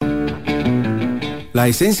La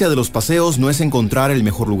esencia de los paseos no es encontrar el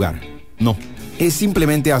mejor lugar. No, es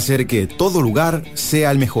simplemente hacer que todo lugar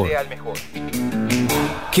sea el mejor.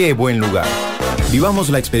 ¡Qué buen lugar! Vivamos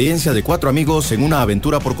la experiencia de 4 amigos en una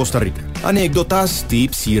aventura por Costa Rica. Anécdotas,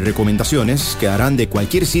 tips y recomendaciones que harán de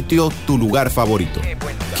cualquier sitio tu lugar favorito.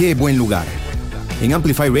 ¡Qué buen lugar! En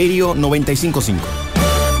Amplify Radio 95.5.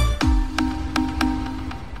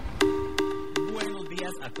 Buenos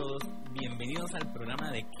días a todos. Bienvenidos al programa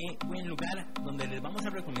de Qué buen lugar, donde les vamos a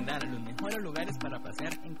recomendar los mejores lugares para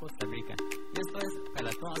pasear en Costa Rica. Y esto es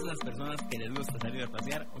para todas las personas que les gusta salir a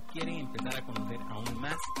pasear o quieren empezar a conocer aún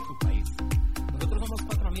más su país. Nosotros somos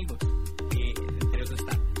 4 amigos, entre ellos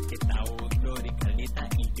está Ketao, Flori, Carlita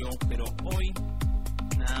y yo, pero hoy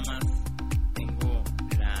nada más tengo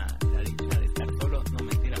la dicha de estar solo. No,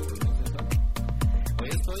 mentira, pero no estoy solo. Hoy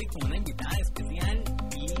estoy con una invitada especial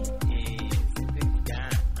y ya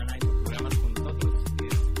han hecho programas con nosotros, que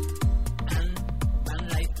es Ann, Van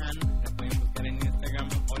Life Ann, la pueden buscar en Instagram.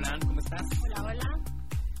 Hola Ann, ¿cómo estás? Hola, hola.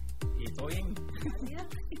 ¿Todo bien?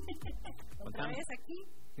 ¿Otra vez aquí?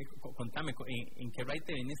 Contame, ¿en qué ride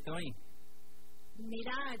te viniste hoy?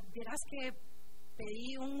 Mira, verás que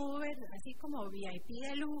pedí un Uber así como VIP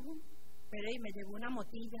de lujo, pero ahí me llegó una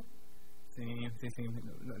motilla. Sí,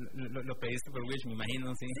 lo pediste por Wish, me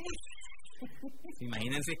imagino, sí. Sí,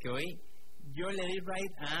 imagínense que hoy yo le di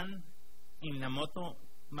ride a Ann en la moto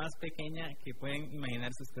más pequeña que pueden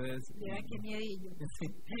imaginarse ustedes. Mira qué miedillo. Sí.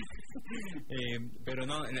 Pero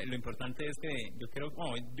no, lo importante es que yo creo,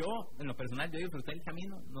 yo en lo personal yo disfruté el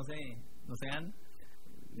camino, no sé Ann.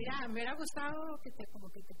 Mira, me hubiera gustado que te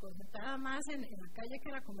concentraras más en la calle que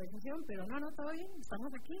en la conversación, pero no, todo bien, estamos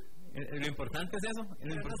aquí. Lo importante es eso.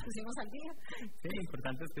 Nos pusimos al día. Sí, lo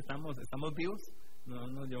importante es que estamos vivos, no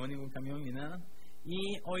nos llevó ningún camión ni nada.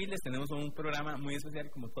 Y hoy les tenemos un programa muy especial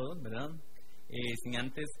como todos, ¿verdad? Sin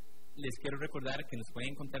antes, les quiero recordar que nos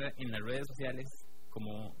pueden encontrar en las redes sociales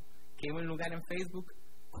como Qué Buen Lugar en Facebook,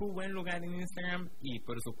 Qué Buen Lugar en Instagram y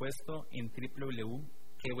por supuesto en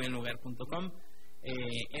www.quebuenlugar.com.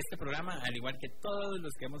 Este programa, al igual que todos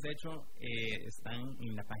los que hemos hecho, están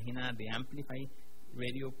en la página de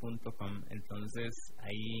amplifyradio.com. Entonces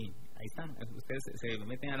ahí están. Ustedes se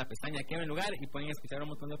meten a la pestaña Qué Buen Lugar y pueden escuchar un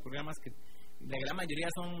montón de programas que la gran mayoría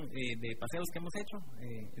son de paseos que hemos hecho.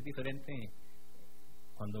 Es diferente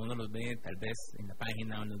cuando uno los ve tal vez en la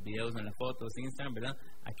página o en los videos o en las fotos, Instagram, ¿verdad?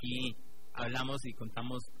 Aquí hablamos y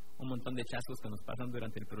contamos un montón de chascos que nos pasan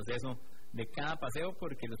durante el proceso de cada paseo,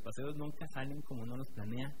 porque los paseos nunca salen como uno los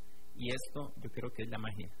planea, y esto yo creo que es la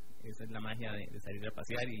magia. Esa es la magia de salir a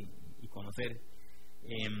pasear y conocer.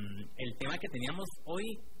 El tema que teníamos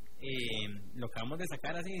hoy lo acabamos de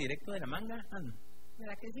sacar así directo de la manga, Ann.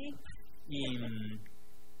 ¿Verdad que sí?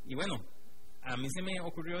 Y bueno, a mí se me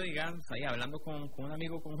ocurrió, digamos, ahí hablando con un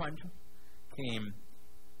amigo, con Juancho, que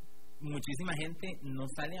muchísima gente no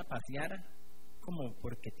sale a pasear como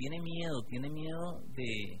porque tiene miedo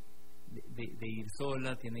de ir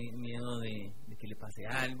sola, tiene miedo de que le pase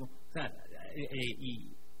algo, o sea,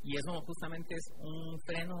 y eso justamente es un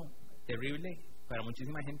freno terrible para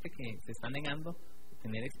muchísima gente que se está negando a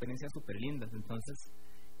tener experiencias súper lindas. Entonces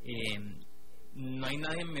no hay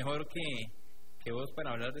nadie mejor que vos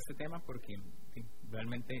para hablar de este tema, porque sí,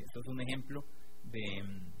 realmente esto es un ejemplo de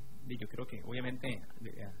yo creo que obviamente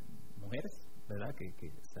de mujeres, ¿verdad? Que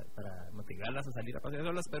para motivarlas a salir a pasear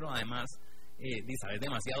solas, pero además sabes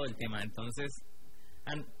demasiado del tema. Entonces,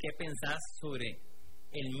 Ann, ¿qué pensás sobre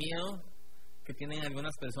el miedo que tienen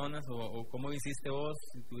algunas personas o cómo hiciste vos?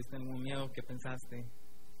 Si tuviste algún miedo, ¿qué pensaste?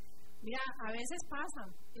 Mira, a veces pasa,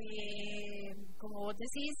 como vos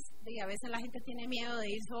decís, a veces la gente tiene miedo de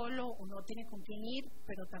ir solo o no tiene con quién ir,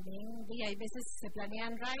 pero también hay veces se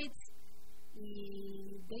planean rides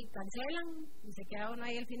y cancelan y se queda uno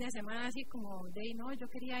ahí el fin de semana así como no, yo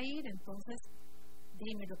quería ir. Entonces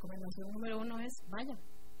mi recomendación número 1 es vaya,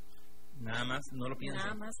 nada más no lo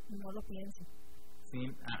piense. Sí,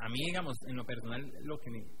 a mí, digamos, en lo personal, lo que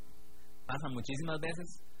me pasa muchísimas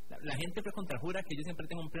veces, la gente contrajura que yo siempre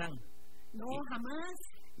tengo un plan. No, jamás.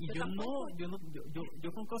 Y yo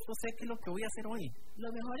con Costco sé que es lo que voy a hacer hoy.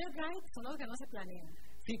 Los mejores rides son los que no se planean.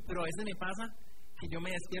 Sí, pero a veces me pasa que yo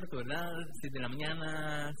me despierto, ¿verdad? 6 de la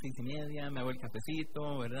mañana, 6:30, me hago el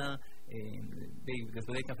cafecito, ¿verdad?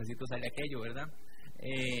 Después del cafecito sale aquello, ¿verdad?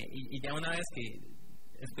 Y ya una vez que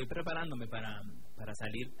estoy preparándome para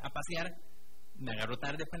salir a pasear, me agarro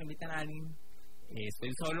tarde para invitar a alguien,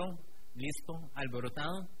 estoy solo, listo,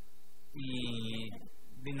 alborotado, y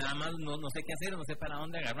nada más no sé qué hacer, no sé para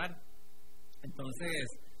dónde agarrar. Entonces,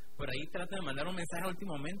 por ahí trato de mandar un mensaje a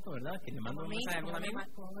último momento, ¿verdad? Que le mando un mensaje a algún amigo.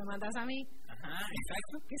 ¿Cómo me mandas a mí? Ajá,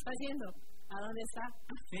 exacto. ¿Qué está haciendo? ¿A dónde está?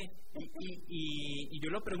 Sí, y yo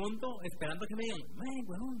lo pregunto esperando que me digan,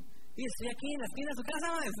 bueno, estoy aquí en la esquina de su casa,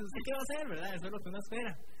 ¿usted qué va a hacer, verdad? Eso es lo que uno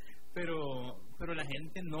espera. Pero la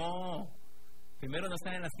gente no, primero no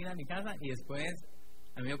está en la esquina de mi casa y después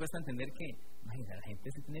a mí me cuesta entender que, imagínate, la gente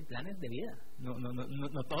sí tiene planes de vida,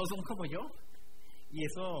 no todos son como yo, y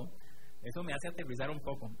eso me hace aterrizar un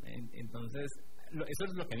poco. Entonces, eso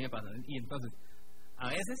es lo que a mí me pasa. Y entonces, a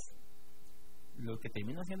veces lo que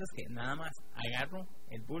termino haciendo es que nada más agarro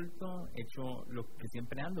el bulto, echo lo que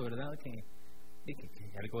siempre ando, ¿verdad? Que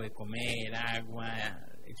algo de comer, agua,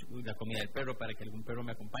 echo la comida del perro para que algún perro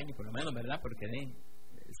me acompañe, por lo menos, ¿verdad? Porque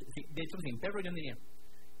de hecho sin perro yo no iría.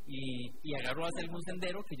 Y agarro hacia algún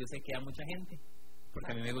sendero que yo sé que hay mucha gente,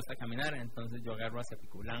 porque a mí me gusta caminar. Entonces yo agarro hacia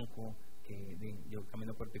Pico Blanco, yo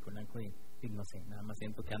camino por Pico Blanco y no sé, nada más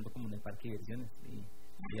siento que ando como en el parque de diversiones y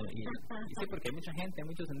sí, porque hay mucha gente, hay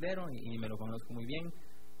mucho sendero y me lo conozco muy bien,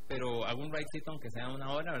 pero hago un ridecito aunque sea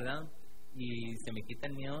 1 hora, ¿verdad? Y se me quita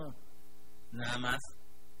el miedo nada más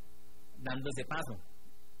dando ese paso.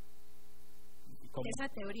 Esa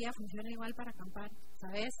teoría funciona igual para acampar,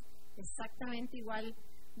 ¿sabes? Exactamente igual.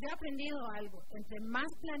 Yo he aprendido algo: entre más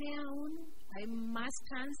planea uno, hay más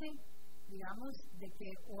chance, digamos, de que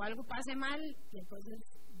o algo pase mal y entonces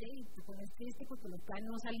te pones triste porque los planes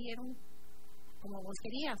no salieron como vos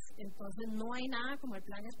querías. Entonces no hay nada como el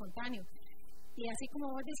plan espontáneo. Y así como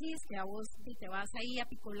vos decís que a vos te vas ahí a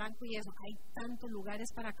Pico Blanco y eso, hay tantos lugares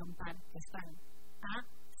para acampar que están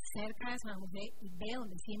cerca de San José y ve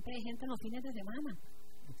donde siempre hay gente los fines de semana.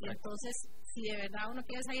 Y entonces, si de verdad uno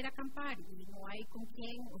quiere salir a acampar y no hay con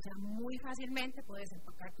quién, o sea, muy fácilmente puedes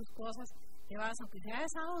empacar tus cosas, te vas, aunque sea de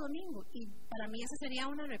sábado o domingo. Y para mí esa sería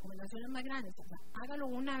una de las recomendaciones más grandes. O sea, hágalo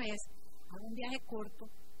una vez, haga un viaje corto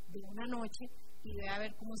de una noche y ve a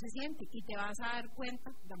ver cómo se siente, y te vas a dar cuenta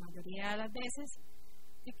la mayoría de las veces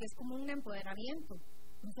de que es como un empoderamiento,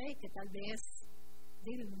 no sé, que tal vez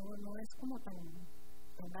no es como tan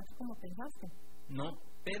gasto como pensaste. No,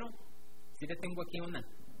 pero sí le tengo aquí una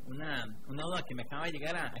duda que me acaba de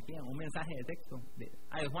llegar aquí a un mensaje de texto de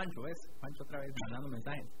Juancho. Juancho otra vez mandando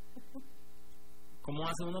mensajes. ¿Cómo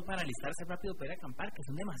hace uno para alistarse rápido para ir a acampar? Que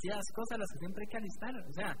son demasiadas cosas las que siempre hay que alistar.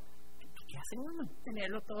 O sea, ¿qué hace uno?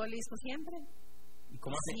 Tenerlo todo listo siempre. ¿Y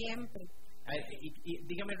cómo hace? Siempre. A ver, y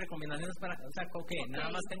dígame recomendaciones para, o sea, ¿qué? Nada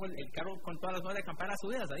más tengo el carro con todas las cosas de acampar a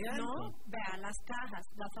subidas ahí adentro. No, vea, las cajas,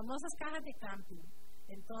 las famosas cajas de camping.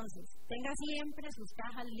 Entonces, tenga siempre sus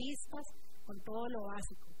cajas listas con todo lo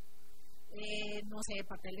básico. No sé,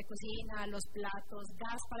 papel de cocina, los platos,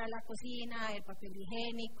 gas para la cocina, el papel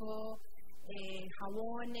higiénico,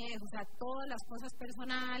 jabones, o sea, todas las cosas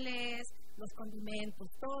personales, los condimentos,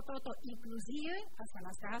 todo. Inclusive hasta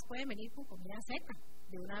las cajas pueden venir con comida seca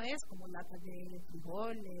de una vez, como latas de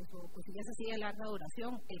frijoles o cosillas así de larga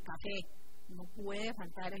duración. El café, no puede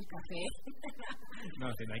faltar el café.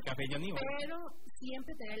 No, si no hay café yo ni voy. Pero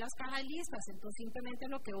siempre tener las cajas listas. Entonces simplemente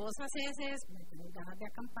lo que vos haces es, me tenés ganas de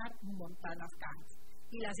acampar, montar las cajas.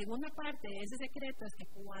 Y la segunda parte de ese secreto es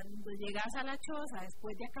que cuando llegas a la choza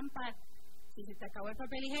después de acampar, si se te acabó el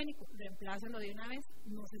papel higiénico, reemplácelo de una vez,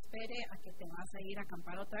 no se espere a que te vas a ir a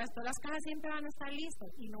acampar otra vez. Todas las cajas siempre van a estar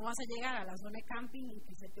listas y no vas a llegar a la zona de camping y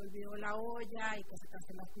que se te olvidó la olla y que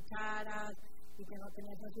sacaste las cucharas y que no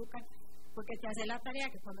tenés azúcar, porque te hace la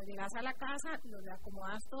tarea que cuando llegas a la casa lo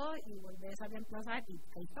reacomodas todo y volvés a reemplazar y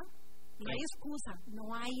ahí está. No hay excusa, no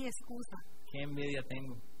hay excusa. Qué envidia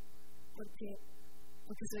tengo.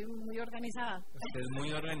 Porque soy muy organizada. Usted es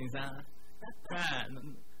muy organizada. O sea,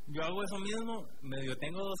 yo hago eso mismo, medio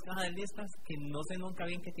tengo 2 cajas de listas que no sé nunca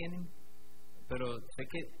bien qué tienen, pero sé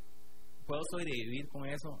que puedo sobrevivir con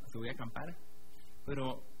eso si voy a acampar,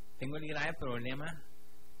 pero tengo el grave problema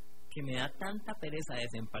que me da tanta pereza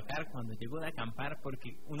desempacar cuando llego de acampar, porque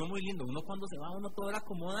uno muy lindo, uno cuando se va, uno todo lo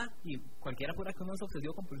acomoda y cualquiera pura que uno es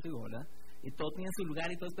obsesivo compulsivo, ¿verdad? Y todo tiene su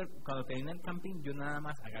lugar y todo, pero cuando termina el camping yo nada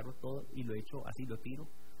más agarro todo y lo echo así, lo tiro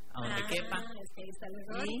a donde quepa. Es que ahí está el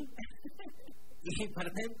error. Y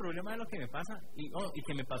parte del problema de lo que me pasa, y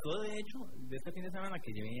que me pasó de hecho, de este fin de semana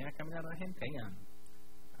que llevé a caminar a la gente ahí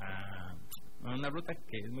a una ruta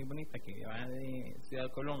que es muy bonita, que va de Ciudad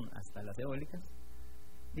Colón hasta las Eólicas,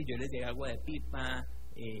 y yo les llevé agua de pipa,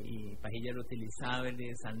 y pajillas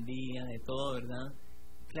reutilizables, sandía, de todo, ¿verdad?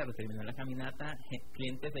 Claro, terminó la caminata,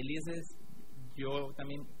 clientes felices, yo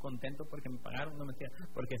también contento porque me pagaron, no mentira,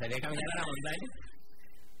 porque salí a caminar a la montaña.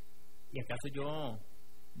 ¿Y acaso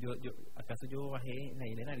yo bajé la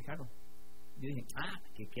hilera del carro? Yo dije,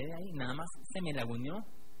 que quede ahí, nada más se me laguneó.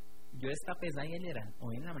 Yo destapé esa hilera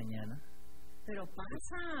hoy en la mañana. Pero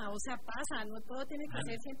pasa, no todo tiene que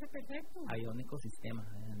ser siempre perfecto. Había un ecosistema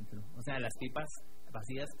adentro. O sea, las pipas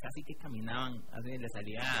vacías casi que caminaban, así le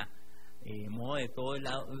salía modo de todo el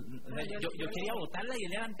lado. O sea, yo quería botarla y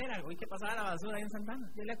él era entera. Hoy que pasaba la basura ahí en Santana.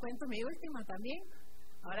 Yo le cuento mi última también.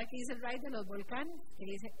 Ahora que hice el ride de los volcanes, que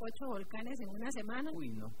hice 8 volcanes en una semana. Uy,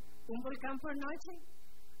 no. Un volcán por noche,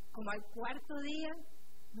 como al cuarto día,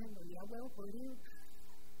 me molía huevo podrido.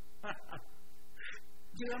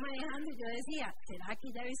 Yo iba manejando y yo decía, ¿será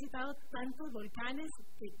que ya he visitado tantos volcanes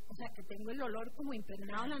que, o sea, que tengo el olor como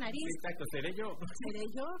impregnado en la nariz? Exacto, seré yo. ¿Seré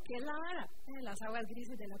yo? ¿Qué es la vara? Las aguas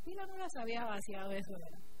grises de la pila no las había vaciado eso,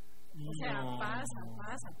 ¿verdad? O sea, No.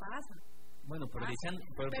 pasa. Bueno, por diciendo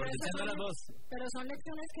las dos. Pero son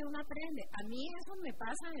lecciones que uno aprende. A mí eso me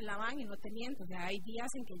pasa en la van y no te miento. O sea, hay días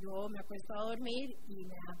en que yo me acuesto a dormir y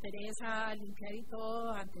me da pereza limpiar y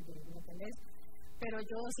todo antes de ¿me entendés? Pero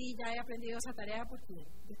yo sí ya he aprendido esa tarea porque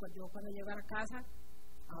yo cuando llego a la casa,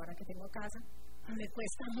 ahora que tengo casa, me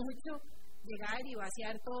cuesta mucho llegar y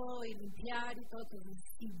vaciar todo y limpiar y todo. Entonces,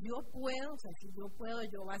 si yo puedo,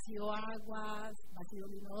 yo vacío aguas, vacío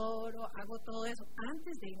el inodoro, hago todo eso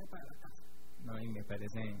antes de irme para la casa. No, y me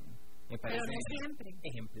parece pero no siempre.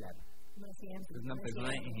 Ejemplar. No siempre. Es una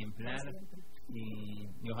persona ejemplar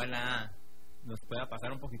y ojalá nos pueda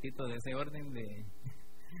pasar un poquitito de ese orden de...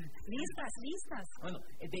 Listas. Bueno,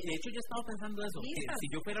 de hecho yo estaba pensando eso, que si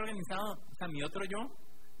yo fuera organizado, o sea, mi otro yo,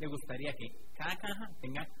 le gustaría que cada caja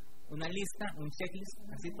tenga una lista, un checklist,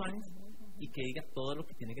 así y que diga todo lo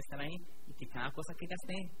que tiene que estar ahí y que cada cosa que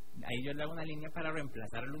gasté, ahí yo le hago una línea para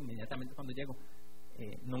reemplazarlo inmediatamente cuando llego.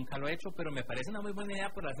 Nunca lo he hecho, pero me parece una muy buena idea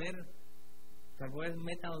por hacer, tal vez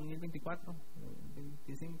meta 2024,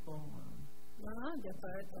 2025... No, yo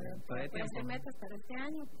puedo hacer metas para este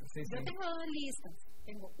año. Sí. Yo tengo 2 listas.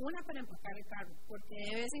 Tengo una para empacar el carro, porque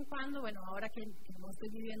de vez en cuando, bueno, ahora que no estoy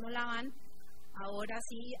viviendo en la van, ahora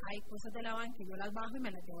sí hay cosas de la van que yo las bajo y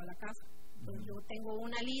me las llevo a la casa. Entonces yo tengo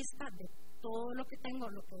una lista de todo lo que tengo,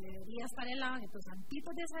 lo que debería estar en la van. Entonces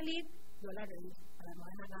antes de salir, yo la reviso para no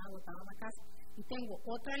dejar nada botado en la casa. Y tengo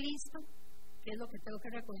otra lista, que es lo que tengo que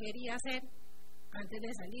recoger y hacer antes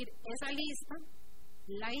de salir. Esa lista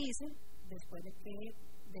la hice después de que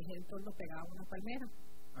dejé el toldo pegado a una palmera.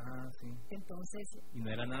 Sí. Entonces, y no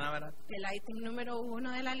era nada barato. El ítem número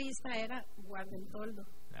 1 de la lista era guarda el toldo.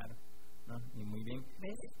 Claro, no, y muy bien.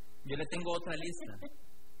 ¿Ves? Yo le tengo otra lista.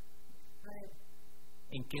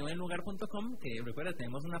 En quebuenlugar.com, que recuerda,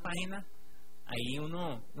 tenemos una página. Ahí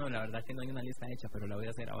uno, no, la verdad que no hay una lista hecha, pero la voy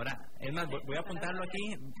a hacer ahora. Es más, voy a apuntarlo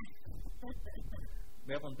aquí.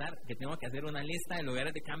 Voy a apuntar que tengo que hacer una lista de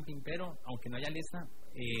lugares de camping, pero aunque no haya lista,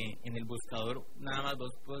 en el buscador nada más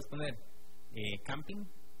vos puedes poner camping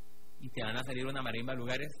y te van a salir una marimba de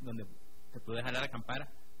lugares donde te puedes jalar a acampar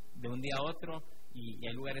de un día a otro y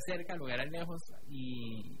hay lugares cerca, lugares lejos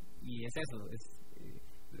y es eso,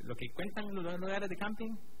 lo que cuentan los lugares de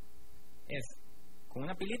camping es con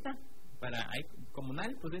una pilita hay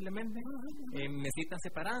comunal posiblemente, mesitas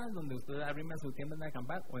separadas donde usted arrima su tienda de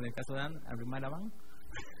acampar o en el caso de Dan arrima la van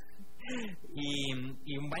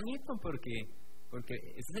y un bañito porque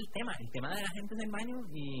ese es el tema de la gente en el baño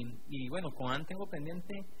y bueno, con Dan tengo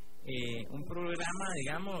pendiente un programa,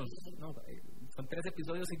 digamos, son 3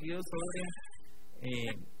 episodios seguidos sobre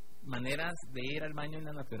maneras de ir al baño en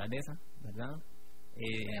la naturaleza, ¿verdad?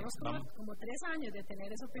 Tenemos como 3 años de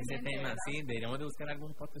tener eso pendiente. Ese tema, ¿verdad? Sí, deberíamos de buscar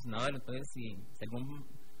algún patrocinador, entonces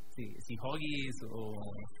si Huggies o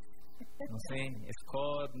no sé,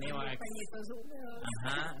 Scott, Nevax,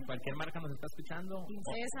 cualquier marca nos está escuchando.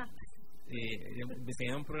 Princesa.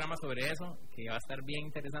 Diseñé un programa sobre eso que va a estar bien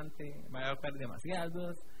interesante, va a buscar demasiadas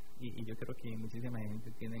dudas y yo creo que muchísima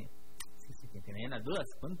gente tiene las dudas,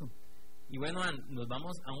 punto. Y bueno, nos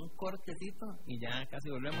vamos a un cortecito y ya casi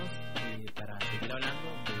volvemos para seguir hablando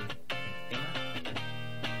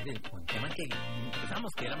del tema que empezamos,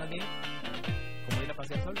 que era más bien cómo ir a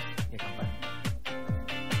pasear solos y acampar.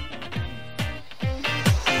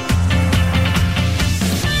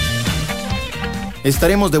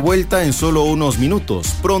 Estaremos de vuelta en solo unos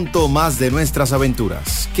minutos. Pronto más de nuestras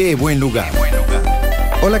aventuras. ¡Qué buen lugar!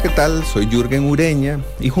 Hola, ¿qué tal? Soy Jürgen Ureña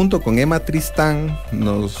y junto con Emma Tristán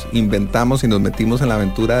nos inventamos y nos metimos en la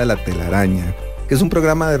aventura de La Telaraña, que es un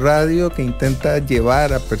programa de radio que intenta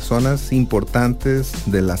llevar a personas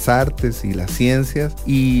importantes de las artes y las ciencias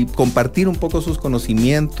y compartir un poco sus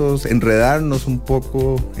conocimientos, enredarnos un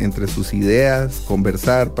poco entre sus ideas,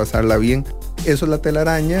 conversar, pasarla bien. Eso es La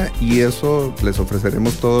Telaraña y eso les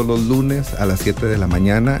ofreceremos todos los lunes a las 7 de la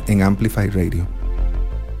mañana en Amplify Radio.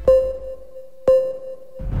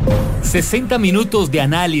 60 minutos de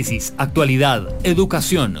análisis, actualidad,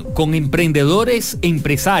 educación, con emprendedores,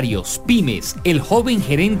 empresarios, pymes, el joven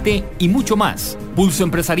gerente y mucho más. Pulso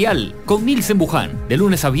Empresarial con Nilsen Buján, de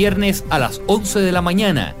lunes a viernes a las 11 de la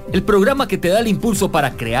mañana. El programa que te da el impulso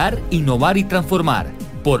para crear, innovar y transformar.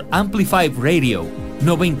 Por Amplify Radio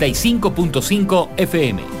 95.5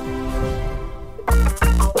 FM.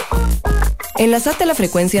 Enlazate a la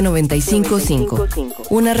frecuencia 95.5,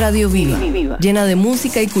 una radio viva, llena de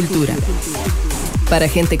música y cultura. Para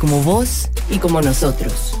gente como vos y como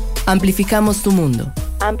nosotros. Amplificamos tu mundo.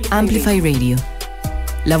 Amplify Radio.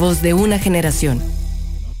 La voz de una generación.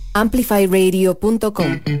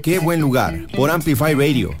 Amplifyradio.com. Qué buen lugar, por Amplify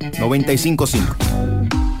Radio 95.5.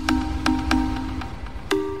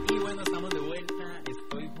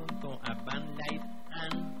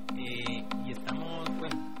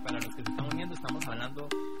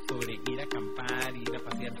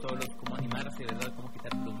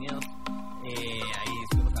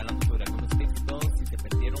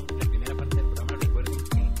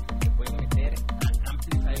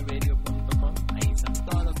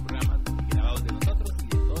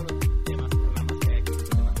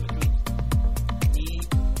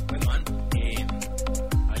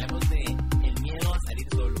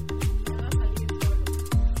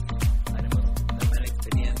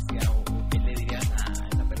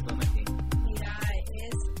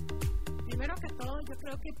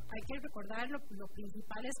 Lo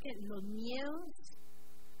principal es que los miedos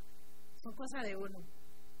son cosa de uno.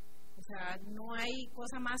 O sea, no hay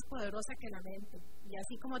cosa más poderosa que la mente. Y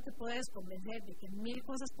así como te puedes convencer de que 1000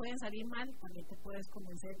 cosas pueden salir mal, también te puedes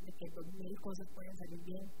convencer de que 2000 cosas pueden salir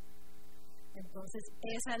bien. Entonces,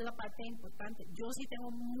 esa es la parte importante. Yo sí tengo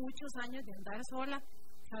muchos años de andar sola.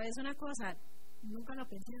 ¿Sabes una cosa? Nunca lo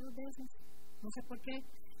pensé 2 veces. No sé por qué.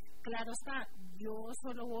 Claro está, yo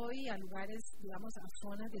solo voy a lugares, digamos, a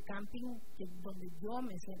zonas de camping donde yo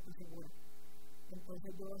me siento segura.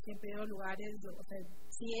 Entonces yo siempre he ido a lugares, o sea,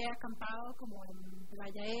 sí he acampado como en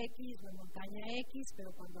playa X o en montaña X,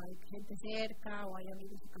 pero cuando hay gente cerca o hay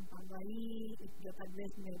amigos acampando ahí, yo tal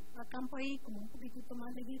vez me acampo ahí como un poquitito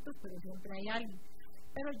más lejitos, pero siempre hay alguien.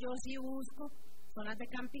 Pero yo sí busco zonas de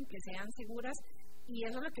camping que sean seguras. Y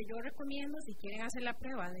eso es lo que yo recomiendo si quieren hacer la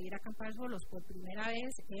prueba de ir a acampar solos por primera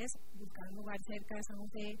vez, es buscar un lugar cerca de San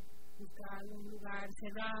José, buscar un lugar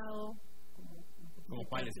cerrado, como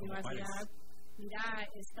cuáles. Mira,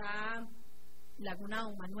 está Laguna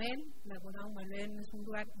Don Manuel. Laguna Don Manuel es un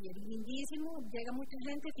lugar bien lindísimo, llega mucha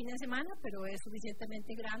gente fin de semana, pero es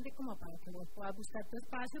suficientemente grande como para que vos puedas buscar tu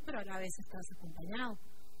espacio, pero a la vez estás acompañado.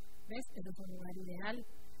 ¿Ves? Ese es un lugar ideal.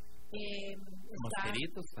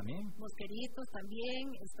 Mosqueritos también,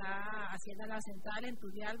 está Hacienda La Central en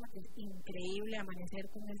Turrialba, que es increíble amanecer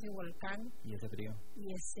con ese volcán y ese frío,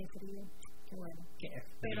 qué bueno.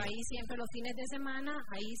 Pero ahí siempre los fines de semana,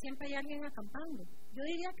 ahí siempre hay alguien acampando. Yo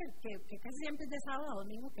diría que casi siempre es de sábado a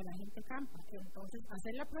domingo que la gente acampa, entonces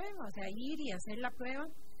hacer la prueba, o sea, ir y hacer la prueba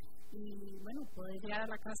y bueno, poder llegar a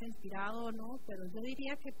la casa inspirado o no, pero yo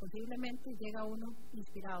diría que posiblemente llega uno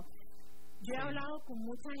inspirado. Yo he hablado con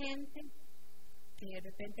mucha gente que de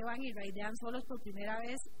repente van y raidean solos por primera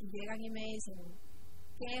vez y llegan y me dicen,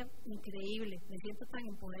 qué increíble, me siento tan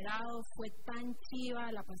empoderado, fue tan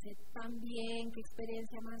chiva, la pasé tan bien, qué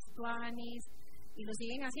experiencia más tuanis, y lo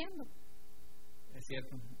siguen haciendo. Es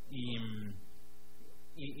cierto, y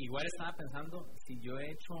igual estaba pensando, si yo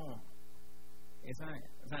he hecho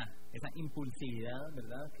esa impulsividad,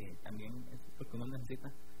 ¿verdad? Que también es lo que uno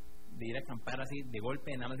necesita, de ir a acampar así de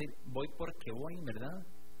golpe, nada más decir voy porque voy, ¿verdad?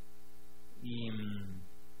 Y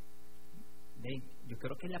yo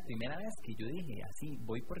creo que la primera vez que yo dije así,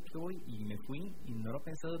 voy porque voy, y me fui y no lo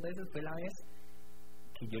pensé 2 veces, fue la vez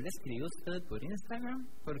que yo le escribí a usted por Instagram,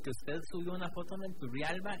 porque usted subió una foto en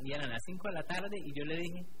Turrialba y eran las 5 de la tarde y yo le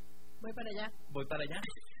dije voy para allá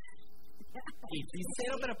y fui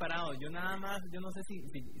cero preparado. Yo nada más, yo no sé si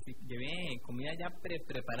llevé comida ya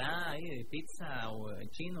preparada ahí de pizza o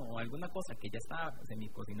chino o alguna cosa que ya estaba semi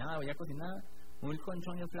cocinada o ya cocinada, un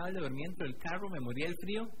colchón inflable, dormí dentro del carro, me moría del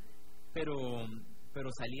frío, pero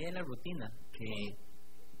salí de la rutina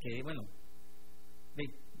que bueno,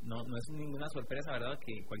 no es ninguna sorpresa, ¿verdad?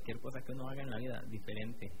 Que cualquier cosa que uno haga en la vida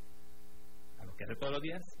diferente a lo que hace todos los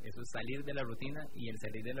días, eso es salir de la rutina, y el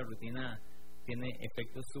salir de la rutina tiene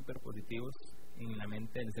efectos súper positivos en la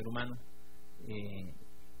mente del ser humano.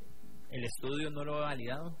 El estudio no lo ha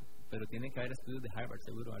validado, pero tiene que haber estudios de Harvard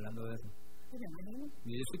seguro hablando de eso.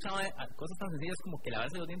 Yo he escuchado cosas tan sencillas como que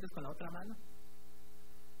lavarse los dientes con la otra mano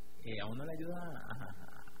a uno le ayuda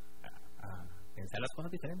a pensar las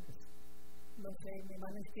cosas diferentes. No sé, mi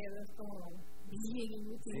mano izquierda es como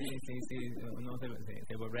Sí, uno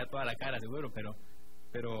se golpea toda la cara, seguro,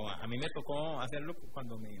 pero a mí me tocó hacerlo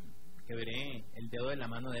cuando me quebré el dedo de la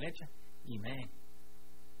mano derecha y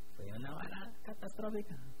fue una vara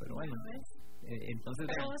catastrófica, pero bueno, entonces...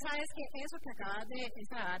 Pero sabes que eso que acabas de,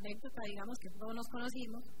 esa anécdota, digamos, que todos nos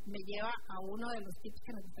conocimos, me lleva a uno de los tips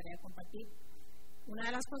que me gustaría compartir. Una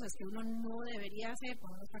de las cosas que uno no debería hacer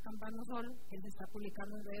cuando uno está acampando solo es estar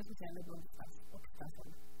publicando en redes sociales dónde estás o que estás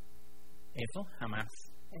solo. Eso jamás.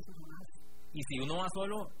 Y si uno va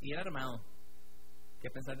solo, ir armado. ¿Qué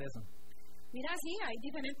pensás de eso? Mira, sí, hay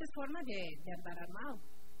diferentes formas de andar armado.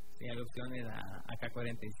 Sí, hay opciones, la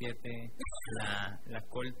AK-47, la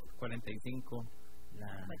Colt 45,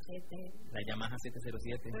 la Yamaha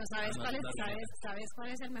 707. Pero ¿sabes cuál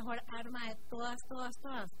es el mejor arma de todas?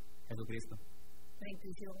 Jesucristo. La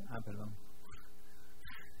intuición. Perdón.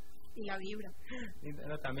 Y la vibra.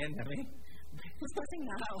 Pero también. No estás en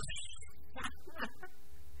nada.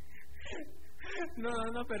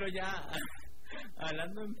 No, pero ya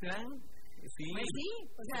hablando en plan, sí. Pues sí,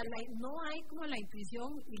 o sea, no hay como la intuición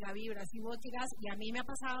y la vibra. Si vos llegas, y a mí me ha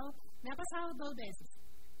pasado 2 veces,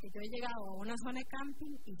 que yo he llegado a una zona de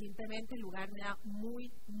camping y simplemente el lugar me da muy,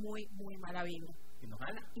 muy, muy mala vibra.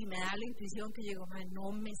 Y me da la intuición que llego,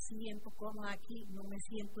 no me siento cómoda aquí, no me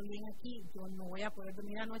siento bien aquí, yo no voy a poder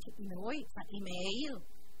dormir anoche y me voy, y me he ido.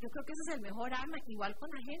 Yo creo que ese es el mejor arma, igual con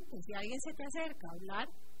la gente. Si alguien se te acerca a hablar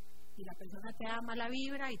y la persona te da mala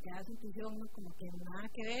vibra y te da su intuición, ¿no? Como que nada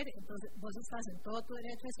que ver, entonces vos estás en todo tu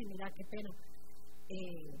derecho de decir, mira, qué pena,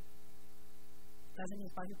 estás en mi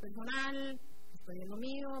espacio personal, estoy en lo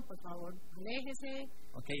mío, por favor, aléjese.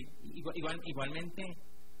 Ok, igualmente,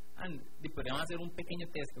 podríamos hacer un pequeño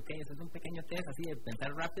test, ok, eso es un pequeño test así de pensar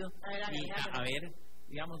rápido a ver,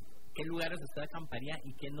 digamos, qué lugares usted acamparía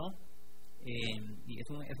y qué no. Y es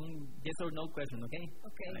un yes or no question, ¿ok?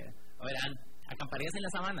 A ver, ¿acamparías en la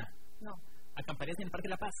sabana? No. ¿Acamparías en el Parque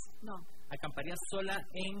de la Paz? No. ¿Acamparías sola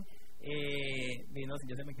en no sé,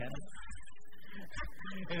 yo se me quedaron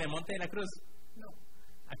en el Monte de la Cruz? No.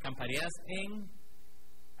 ¿Acamparías en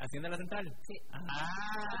Hacienda La Central? Sí.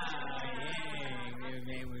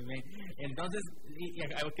 Bien. Entonces, ¿y a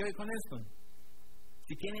qué voy con esto?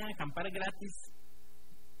 Si quieren acampar gratis,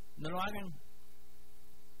 no lo hagan,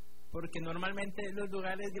 porque normalmente los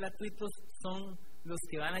lugares gratuitos son los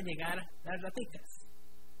que van a llegar las raticas.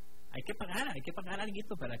 Hay que pagar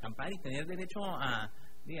algo para acampar y tener derecho a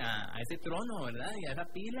ese trono, ¿verdad? Y a esa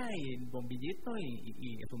pila y el bombillito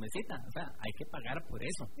y su mesita. O sea, hay que pagar por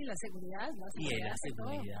eso. Y la seguridad.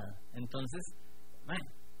 Entonces,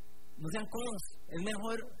 no sean codos. Es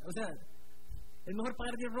mejor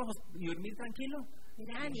pagar 10 rojos y dormir tranquilo.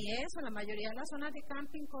 Mira, ni eso. La mayoría de las zonas de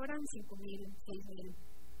camping cobran 5,000, 6,000.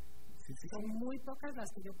 Sí. Son muy pocas las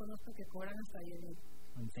que yo conozco que cobran hasta 10,000.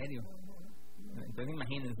 ¿En serio? Entonces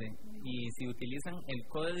imagínense, y si utilizan el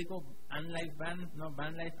código VanLifeBan, no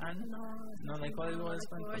hay código de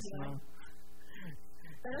descuentos, no.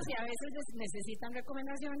 Pero si a veces necesitan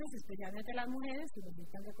recomendaciones, especialmente las mujeres, si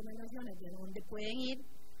necesitan recomendaciones de dónde pueden ir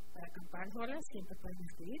para acampar solas, siempre pueden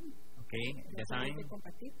escribir. Ok, ya saben,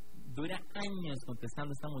 dura años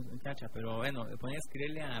contestando esta muchacha, pero bueno, pueden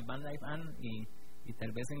escribirle a VanLifeBan y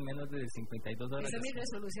tal vez en menos de 52 horas. Esa es mi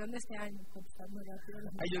resolución de este año, contestando rápido.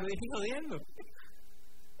 Yo lo dije jodiendo.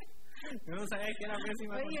 Yo no sabía que era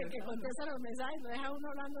pésima. Oye, el que contesta los mensajes lo deja uno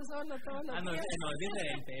hablando solo todos los días. No,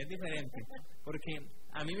 es diferente. Porque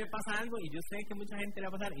a mí me pasa algo y yo sé que mucha gente le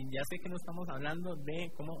va a pasar, y ya sé que no estamos hablando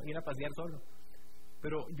de cómo ir a pasear solo.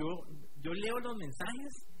 Pero yo leo los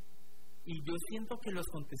mensajes y yo siento que los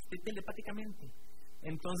contesté telepáticamente.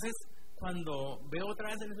 Entonces, cuando veo otra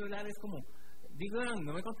vez el celular es como, digo,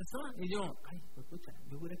 no me contestó, y yo, pues escucha,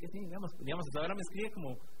 yo juré que sí, digamos, ahora me escribe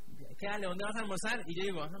como, ¿qué dale? ¿Dónde vas a almorzar? Y yo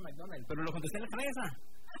digo, McDonald's, pero lo contesté en la cabeza.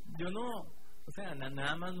 Yo no, o sea,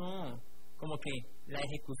 nada más no, como que la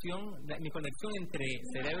ejecución, mi conexión entre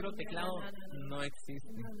cerebro, teclado, no existe.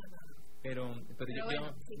 Pero yo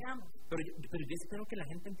espero que la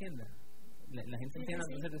gente entienda, la gente entienda,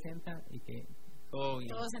 no se resienta y que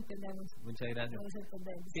todos entendemos. Muchas gracias. Todos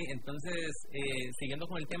entendemos. Sí, entonces, siguiendo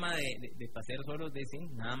con el tema de pasear solos,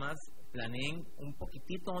 nada más planeen un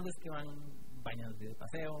poquitito dónde es que vayan de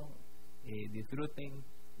paseo, disfruten.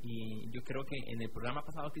 Y yo creo que en el programa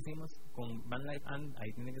pasado que hicimos con Van Life Ann,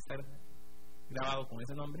 ahí tiene que estar grabado con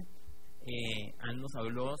ese nombre, Ann nos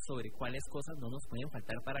habló sobre cuáles cosas no nos pueden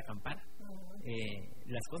faltar para acampar.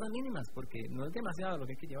 Las cosas mínimas, porque no es demasiado lo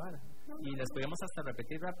que hay que llevar, y las podemos hasta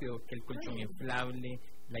repetir rápido, que el colchón inflable,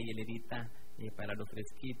 la hielerita para los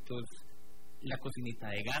fresquitos, la cocinita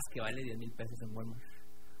de gas que vale 10,000 pesos en Walmart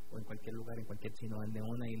o en cualquier lugar, en cualquier chino vende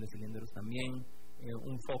una, y los cilindros también,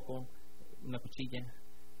 un foco, una cuchilla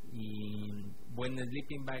y buen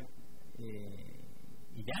sleeping bag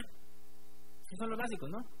y ya. Esos son los básicos,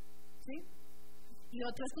 ¿no? Sí. Y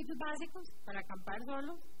otros tips básicos para acampar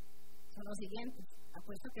solo son los siguientes.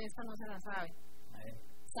 Apuesto que esta no se la sabe. A ver.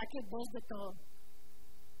 Saque 2 de todo.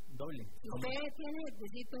 Doble. Si usted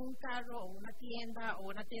necesita un carro o una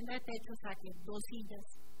tienda de techo, saque 2 sillas,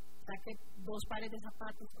 saque 2 pares de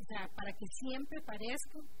zapatos, o sea, para que siempre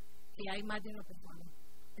parezca que hay más de una persona.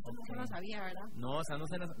 Eso no se lo sabía, ¿verdad? No, o sea,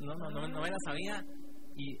 no me la sabía.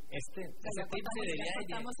 Y ese tip se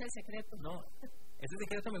debería el secreto. No, ese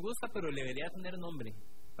secreto me gusta, pero le debería tener nombre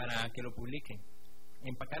para que lo publique.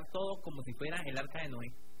 Empacar todo como si fuera el arca de Noé.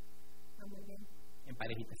 Muy bien. En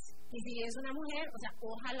parejitas. Y si es una mujer, o sea,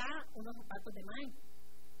 ojalá unos zapatos de Mae,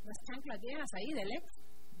 unas chanclas viejas ahí de Lex.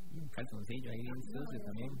 Un calzoncillo ahí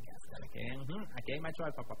también. Para que vean, aquí hay macho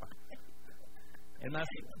alfa, papá. Es más,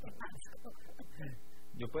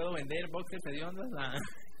 yo puedo vender boxers hediondos.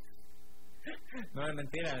 No, es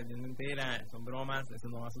mentira, son bromas, eso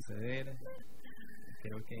no va a suceder.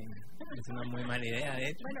 Creo que es una muy mala idea, de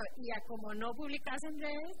hecho. Bueno, y como no publicas en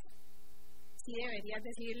redes, sí deberías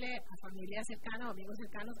decirle a familia cercana o amigos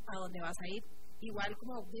cercanos a dónde vas a ir. Igual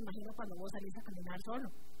como me imagino cuando vos salís a caminar solo,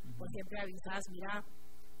 pues siempre avisas, mira,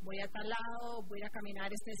 voy a tal lado, voy a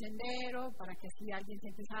caminar este sendero, para que así alguien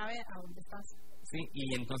siempre sabe a dónde estás. Sí,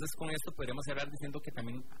 y entonces con esto podríamos cerrar diciendo que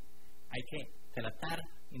también hay que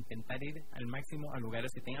intentar ir al máximo a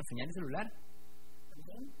lugares que tengan señal de celular.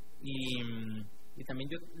 Y también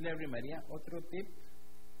yo le arrimaría otro tip,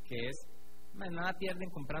 que es, nada pierden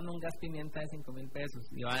comprando un gas pimienta de 5,000 pesos.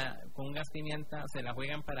 Y con un gas pimienta se la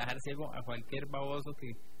juegan para dejar ciego a cualquier baboso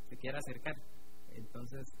que se quiera acercar.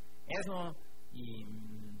 Entonces, eso, y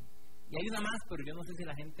hay una más, pero yo no sé si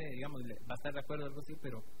la gente, digamos, va a estar de acuerdo o algo así,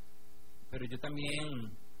 pero yo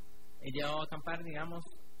también he llevado a acampar, digamos,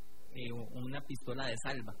 una pistola de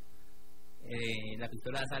salva. La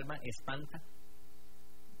pistola de salva espanta,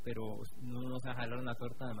 pero no nos va a jalar una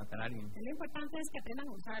torta de matar a alguien. Lo importante es que aprendan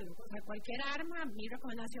a usarlo. O sea, cualquier arma, mi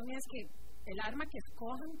recomendación es que el arma que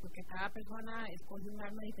escojan, porque cada persona escoge un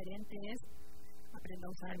arma diferente, es aprenda a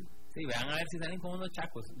usarlo. Sí, vean a ver si salen con unos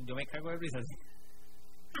chacos. Yo me cago de risas.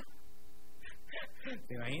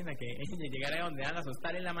 ¿Se imagina que llegar a donde van a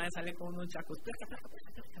asustar y la madre sale con unos chacos?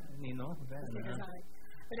 Ni no, o sea, no.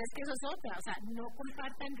 Pero es que eso es otra, o sea, no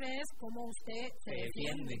comparta en redes cómo usted se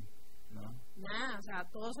defiende. No. Nada, o sea,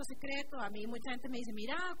 todo eso es secreto. A mí mucha gente me dice,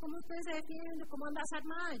 mira, ¿cómo usted se defiende? ¿Cómo andas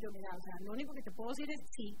armada? Y yo, mira, o sea, lo único que te puedo decir es,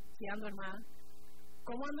 sí ando armada.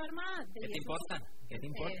 ¿Cómo ando armada? ¿Qué te importa? ¿Qué te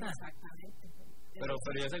importa? Exactamente. Pero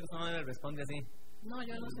yo sé que usted no le responde así. No,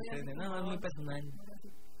 yo no soy así. No, es muy personal.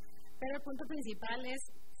 Pero el punto principal es,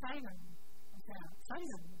 salgan. O sea,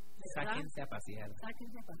 salgan. Sáquense a pasear.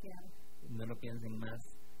 No lo piensen más.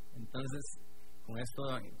 Entonces, con esto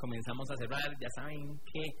comenzamos a cerrar. Ya saben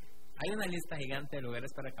que hay una lista gigante de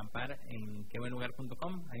lugares para acampar en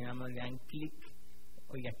quebuenlugar.com. Ahí nada más le dan clic,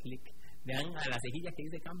 le dan a la cejilla que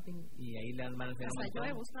dice camping y ahí le van a hacer. Hasta yo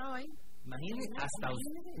he buscado ahí. Imagínense,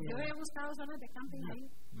 yo he buscado zonas de camping ahí.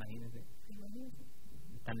 Imagínense.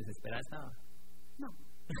 ¿Tan desesperada estaba? No.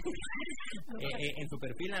 En tu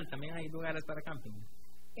perfil también hay lugares para camping.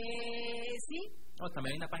 Sí.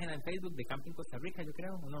 También hay una página en Facebook de Camping Costa Rica, yo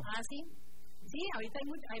creo, ¿o no? Sí. Sí, ahorita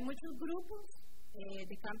hay muchos grupos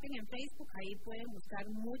de camping en Facebook. Ahí pueden buscar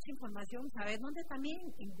mucha información. ¿Sabes dónde también?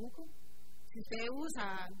 En Google. Si usted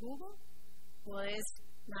usa Google, puedes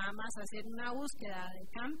nada más hacer una búsqueda de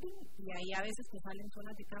camping y ahí a veces te salen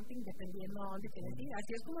zonas de camping dependiendo a dónde quieres ir.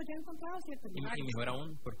 Así es como yo he encontrado ciertos lugares. Y mejor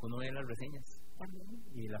aún, porque uno ve las reseñas también,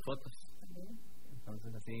 y las fotos. También.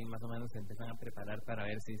 Entonces así más o menos se empiezan a preparar para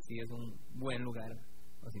ver si es un buen lugar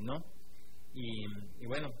o si no. Y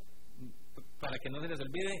bueno, para que no se les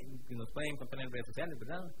olvide, nos pueden encontrar en redes sociales,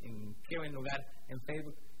 ¿verdad? En Qué Buen Lugar en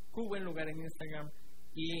Facebook, Qué Buen Lugar en Instagram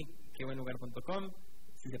y quebuenlugar.com.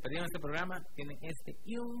 Si se perdieron este programa, tienen este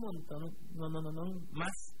y un montón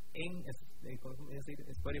más en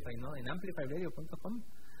Spotify, ¿no? En amplifyradio.com.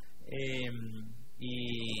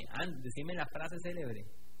 Y decime la frase célebre.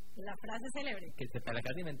 La frase célebre. Que te la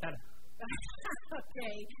acabas de inventar. Ok.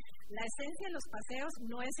 La esencia de los paseos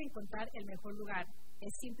no es encontrar el mejor lugar,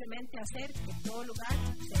 es simplemente hacer que todo lugar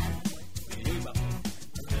sea el mejor.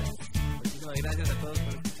 Muchísimas gracias a todos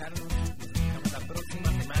por escucharnos. Nos vemos la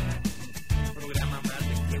próxima semana. Un programa más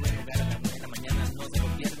de Qué Buen Lugar a las 9 de la mañana. No se lo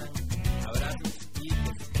pierdan. Abrazos y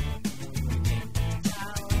que estén muy bien.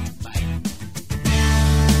 Chao. Bye.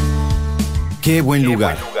 Qué buen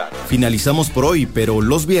lugar. Finalizamos por hoy, pero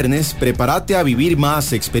los viernes prepárate a vivir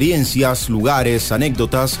más experiencias, lugares,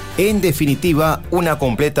 anécdotas, en definitiva, una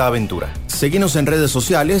completa aventura. Seguinos en redes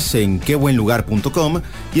sociales en quebuenlugar.com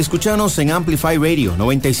y escuchanos en Amplify Radio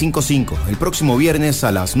 95.5 el próximo viernes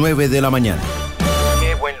a las 9 de la mañana.